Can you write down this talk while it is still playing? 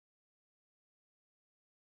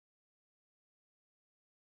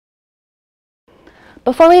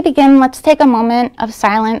Before we begin, let's take a moment of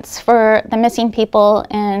silence for the missing people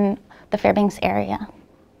in the Fairbanks area.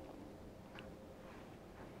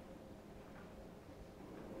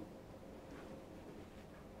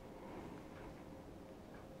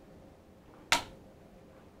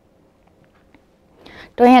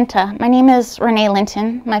 Doyenta. My name is Renee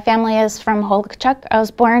Linton. My family is from Holokchuk. I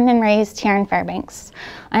was born and raised here in Fairbanks.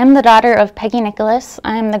 I am the daughter of Peggy Nicholas.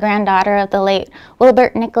 I am the granddaughter of the late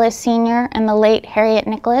Wilbert Nicholas Sr. and the late Harriet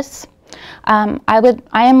Nicholas. I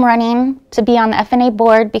am running to be on the FNA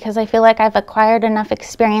board because I feel like I've acquired enough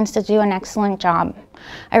experience to do an excellent job.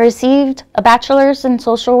 I received a bachelor's in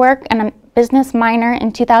social work and a business minor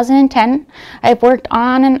in 2010. I've worked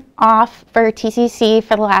on and off for TCC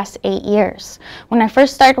for the last 8 years. When I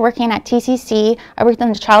first started working at TCC, I worked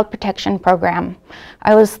in the Child Protection Program.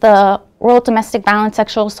 I was the Rural Domestic Violence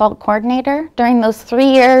Sexual Assault Coordinator. During those 3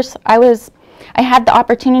 years, I had the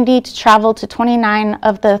opportunity to travel to 29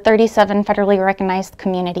 of the 37 federally recognized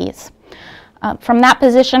communities. From that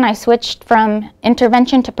position, I switched from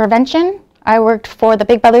intervention to prevention. I worked for the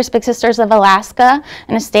Big Brothers Big Sisters of Alaska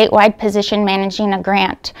in a statewide position managing a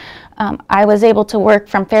grant. I was able to work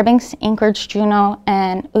from Fairbanks, Anchorage, Juneau,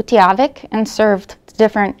 and Utiavik and served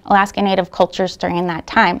different Alaska Native cultures during that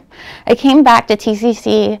time. I came back to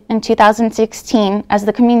TCC in 2016 as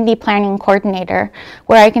the Community Planning Coordinator,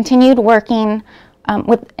 where I continued working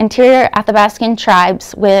with interior Athabascan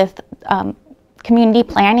tribes with community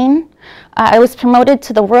planning. I was promoted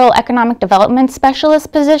to the Rural Economic Development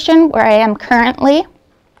Specialist position, where I am currently.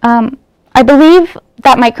 I believe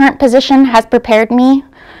that my current position has prepared me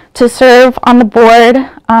to serve on the board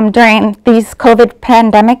during these COVID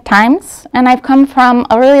pandemic times. And I've come from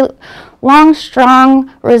a really long,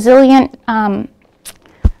 strong, resilient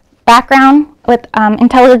background with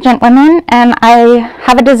intelligent women, and I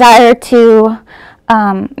have a desire to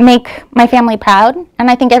make my family proud. And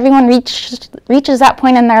I think everyone reaches that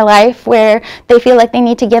point in their life where they feel like they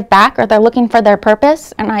need to give back or they're looking for their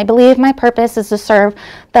purpose. And I believe my purpose is to serve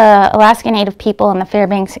the Alaska Native people in the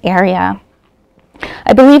Fairbanks area.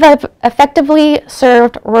 I believe I've effectively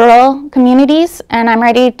served rural communities, and I'm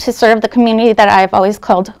ready to serve the community that I've always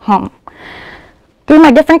called home. Through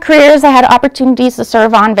my different careers, I had opportunities to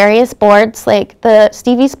serve on various boards like the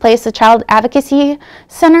Stevie's Place, the Child Advocacy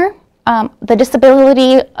Center, the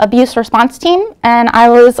Disability Abuse Response Team, and I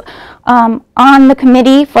was on the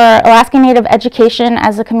committee for Alaska Native Education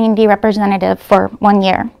as a community representative for 1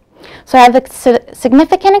 year. So I have a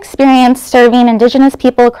significant experience serving Indigenous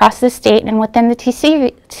people across the state and within the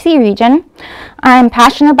TC region. I'm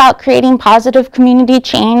passionate about creating positive community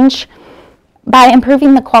change by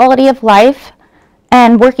improving the quality of life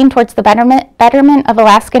and working towards the betterment of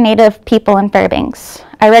Alaska Native people in Fairbanks.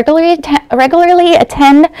 I regularly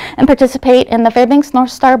attend and participate in the Fairbanks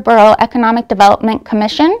North Star Borough Economic Development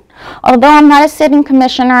Commission. Although I'm not a sitting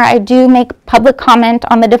commissioner, I do make public comment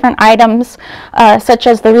on the different items such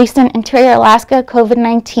as the recent Interior Alaska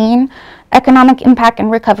COVID-19 Economic Impact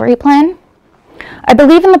and Recovery Plan. I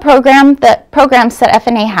believe in the programs that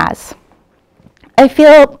FNA has. I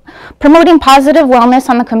feel promoting positive wellness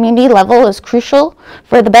on the community level is crucial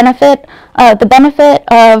for the benefit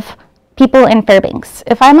of people in Fairbanks.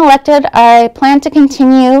 If I'm elected, I plan to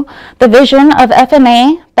continue the vision of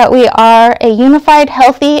FNA that we are a unified,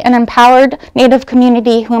 healthy, and empowered Native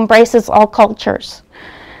community who embraces all cultures.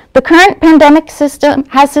 The current pandemic system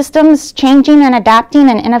has systems changing and adapting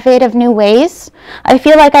in innovative new ways. I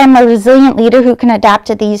feel like I'm a resilient leader who can adapt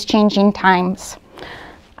to these changing times.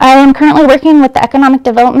 I am currently working with the Economic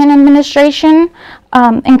Development Administration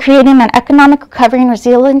in creating an economic recovery and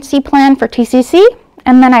resiliency plan for TCC,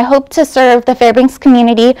 and then I hope to serve the Fairbanks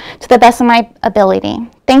community to the best of my ability.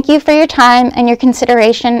 Thank you for your time and your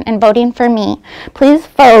consideration in voting for me. Please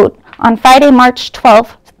vote on Friday, March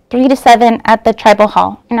 12th, 3 to 7 at the Tribal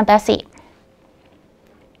Hall in Abessi.